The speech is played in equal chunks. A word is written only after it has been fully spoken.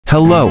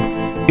Hello.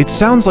 It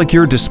sounds like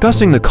you're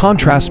discussing the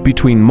contrast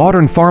between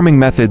modern farming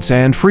methods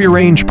and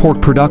free-range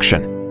pork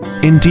production.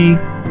 Indeed,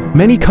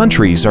 many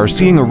countries are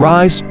seeing a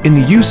rise in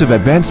the use of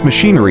advanced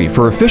machinery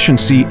for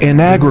efficiency in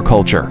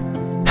agriculture.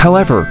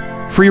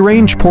 However,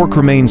 free-range pork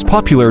remains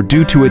popular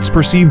due to its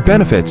perceived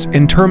benefits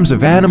in terms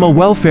of animal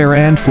welfare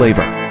and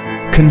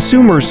flavor.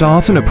 Consumers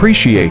often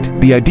appreciate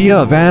the idea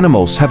of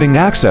animals having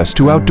access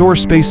to outdoor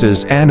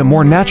spaces and a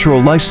more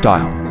natural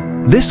lifestyle.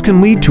 This can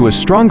lead to a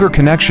stronger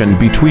connection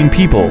between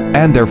people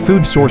and their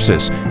food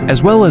sources,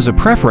 as well as a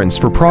preference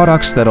for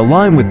products that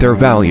align with their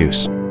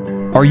values.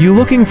 Are you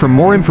looking for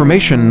more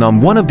information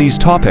on one of these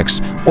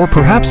topics, or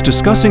perhaps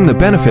discussing the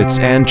benefits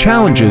and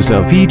challenges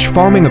of each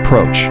farming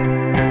approach?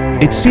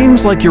 It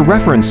seems like you're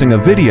referencing a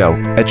video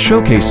that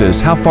showcases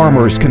how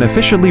farmers can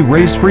efficiently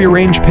raise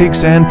free-range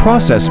pigs and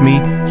process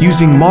meat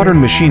using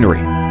modern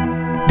machinery.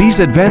 These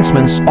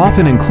advancements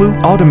often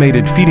include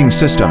automated feeding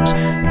systems,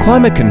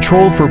 climate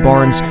control for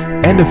barns,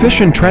 and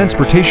efficient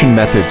transportation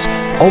methods,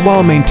 all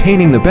while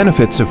maintaining the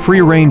benefits of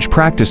free-range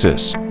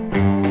practices.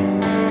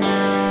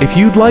 If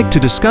you'd like to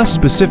discuss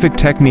specific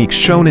techniques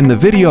shown in the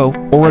video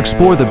or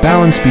explore the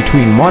balance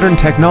between modern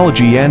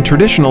technology and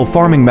traditional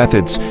farming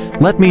methods,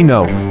 let me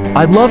know.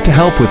 I'd love to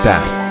help with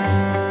that.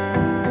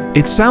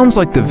 It sounds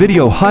like the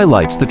video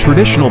highlights the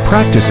traditional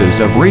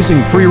practices of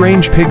raising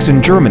free-range pigs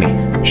in Germany,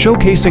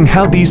 showcasing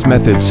how these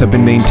methods have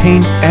been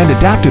maintained and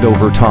adapted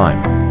over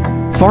time.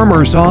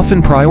 Farmers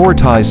often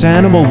prioritize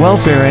animal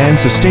welfare and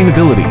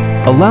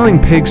sustainability, allowing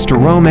pigs to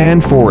roam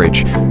and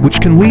forage, which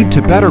can lead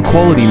to better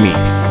quality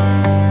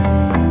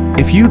meat.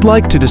 If you'd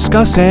like to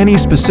discuss any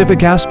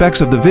specific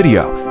aspects of the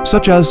video,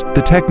 such as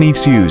the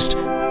techniques used,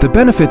 the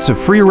benefits of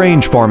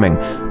free-range farming,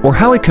 or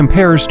how it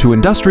compares to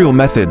industrial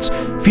methods,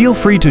 feel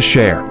free to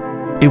share.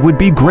 It would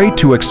be great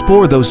to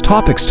explore those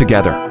topics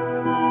together.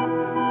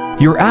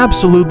 You're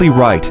absolutely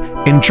right.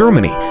 In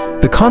Germany,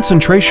 the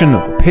concentration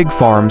of pig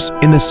farms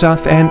in the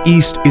south and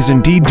east is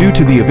indeed due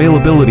to the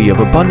availability of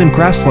abundant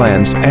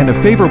grasslands and a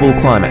favorable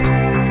climate.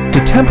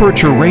 The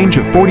temperature range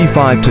of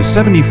 45 to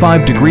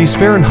 75 degrees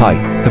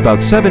Fahrenheit,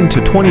 about 7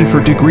 to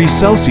 24 degrees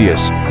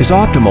Celsius, is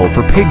optimal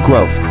for pig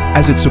growth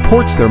as it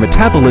supports their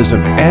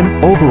metabolism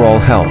and overall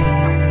health.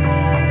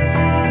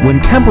 When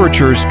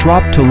temperatures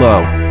drop to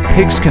low,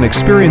 pigs can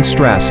experience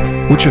stress,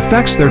 which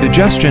affects their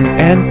digestion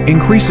and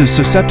increases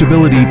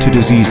susceptibility to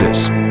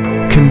diseases.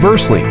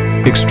 Conversely,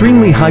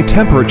 extremely high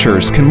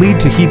temperatures can lead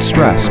to heat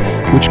stress,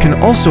 which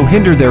can also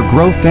hinder their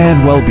growth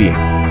and well-being.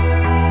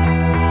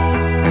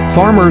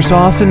 Farmers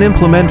often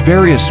implement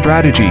various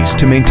strategies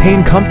to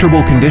maintain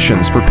comfortable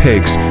conditions for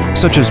pigs,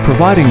 such as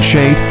providing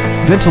shade,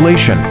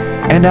 ventilation,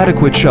 and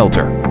adequate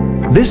shelter.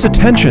 This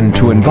attention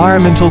to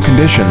environmental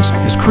conditions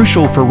is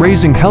crucial for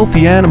raising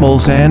healthy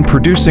animals and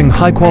producing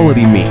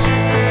high-quality meat.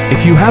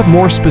 If you have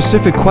more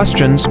specific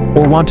questions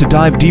or want to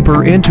dive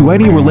deeper into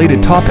any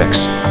related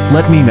topics,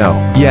 let me know.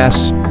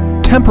 Yes,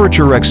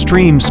 temperature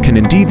extremes can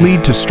indeed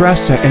lead to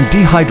stress and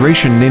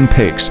dehydration in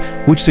pigs,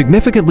 which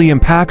significantly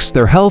impacts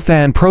their health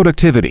and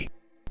productivity.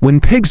 When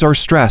pigs are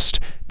stressed,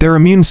 their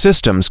immune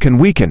systems can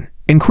weaken,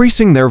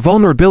 increasing their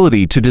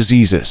vulnerability to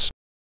diseases.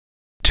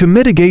 To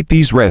mitigate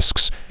these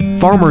risks,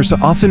 farmers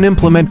often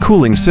implement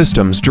cooling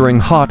systems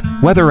during hot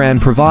weather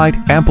and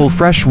provide ample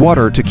fresh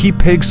water to keep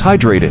pigs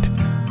hydrated.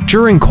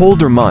 During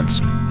colder months,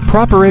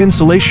 proper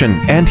insulation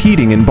and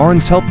heating in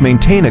barns help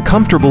maintain a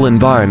comfortable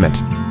environment.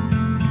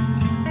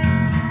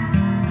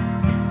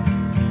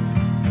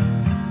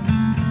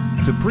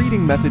 The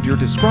breeding method you're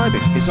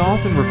describing is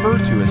often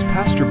referred to as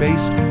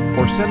pasture-based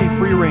or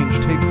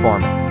semi-free-range pig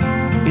farming.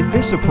 In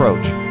this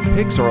approach,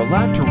 pigs are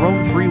allowed to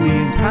roam freely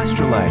in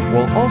pasture land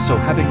while also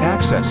having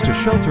access to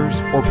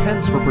shelters or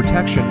pens for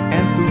protection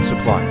and food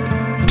supply.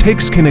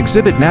 Pigs can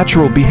exhibit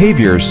natural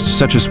behaviors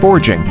such as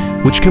foraging,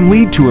 which can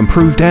lead to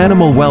improved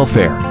animal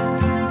welfare.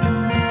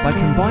 By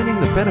combining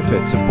the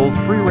benefits of both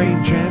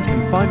free-range and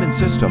confinement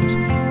systems,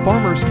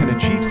 farmers can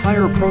achieve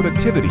higher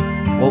productivity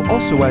while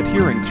also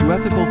adhering to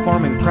ethical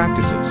farming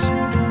practices.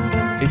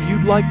 If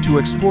you'd like to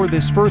explore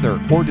this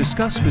further or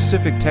discuss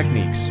specific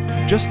techniques,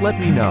 just let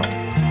me know.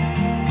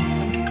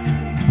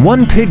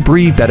 One pig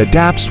breed that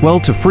adapts well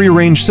to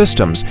free-range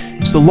systems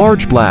is the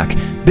large black.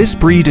 This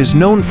breed is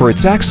known for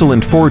its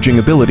excellent foraging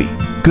ability,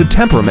 good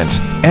temperament,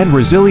 and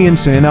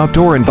resilience in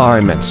outdoor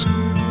environments.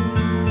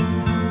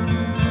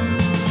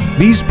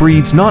 These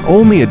breeds not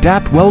only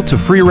adapt well to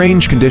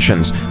free-range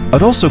conditions,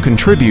 but also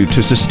contribute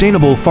to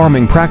sustainable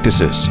farming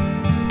practices.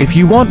 If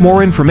you want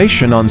more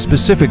information on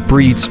specific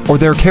breeds or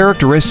their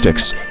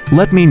characteristics,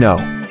 let me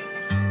know.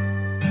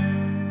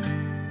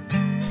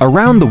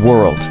 Around the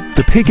world,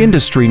 the pig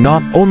industry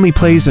not only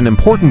plays an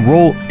important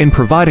role in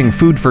providing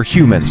food for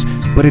humans,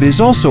 but it is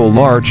also a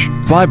large,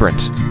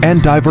 vibrant,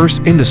 and diverse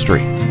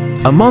industry.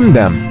 Among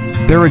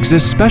them, there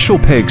exist special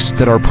pigs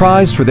that are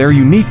prized for their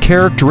unique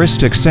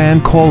characteristics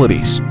and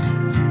qualities.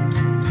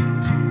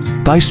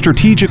 By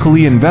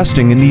strategically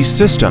investing in these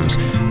systems,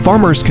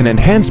 farmers can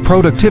enhance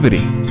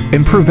productivity,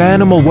 improve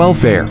animal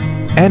welfare,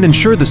 and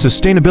ensure the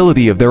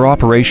sustainability of their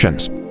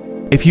operations.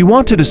 If you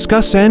want to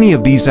discuss any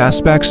of these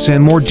aspects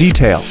in more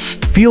detail,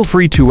 feel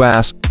free to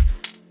ask.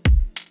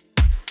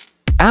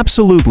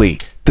 Absolutely,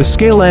 the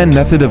scale and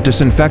method of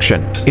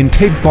disinfection in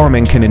pig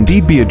farming can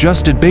indeed be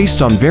adjusted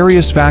based on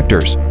various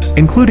factors,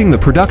 including the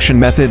production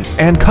method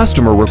and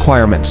customer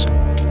requirements.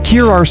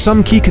 Here are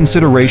some key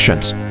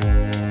considerations.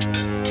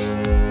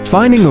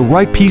 Finding the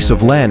right piece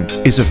of land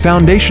is a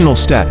foundational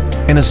step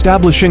in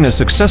establishing a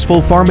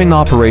successful farming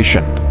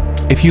operation.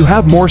 If you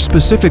have more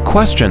specific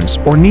questions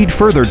or need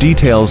further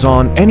details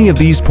on any of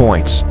these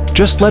points,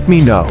 just let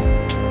me know.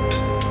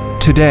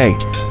 Today,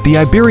 the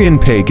Iberian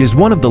pig is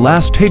one of the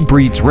last pig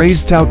breeds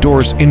raised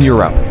outdoors in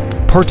Europe,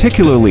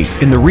 particularly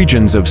in the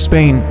regions of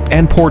Spain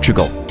and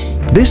Portugal.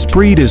 This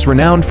breed is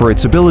renowned for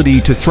its ability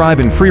to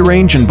thrive in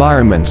free-range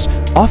environments,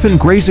 often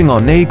grazing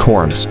on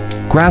acorns,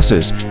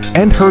 grasses,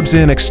 and herbs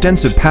in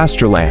extensive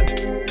pasture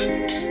land.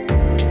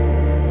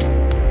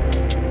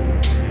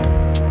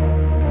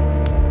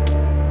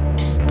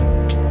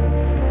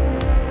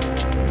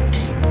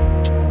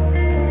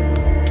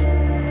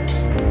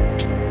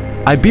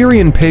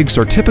 Iberian pigs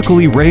are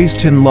typically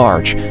raised in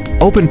large,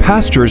 open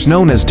pastures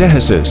known as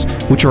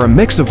dehisces, which are a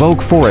mix of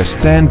oak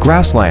forests and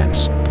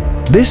grasslands.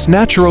 This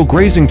natural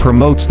grazing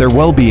promotes their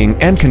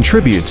well-being and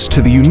contributes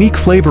to the unique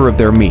flavor of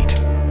their meat.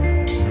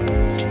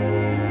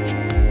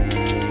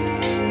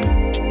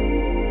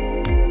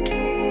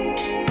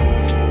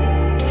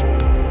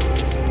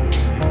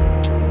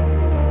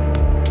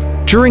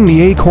 During the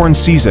acorn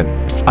season,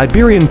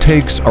 Iberian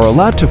pigs are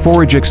allowed to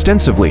forage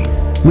extensively,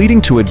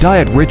 leading to a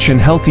diet rich in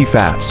healthy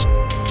fats.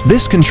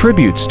 This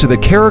contributes to the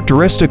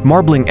characteristic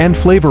marbling and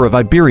flavor of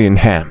Iberian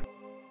ham.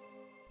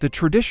 The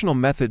traditional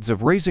methods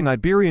of raising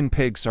Iberian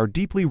pigs are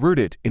deeply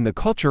rooted in the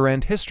culture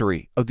and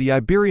history of the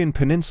Iberian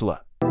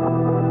Peninsula.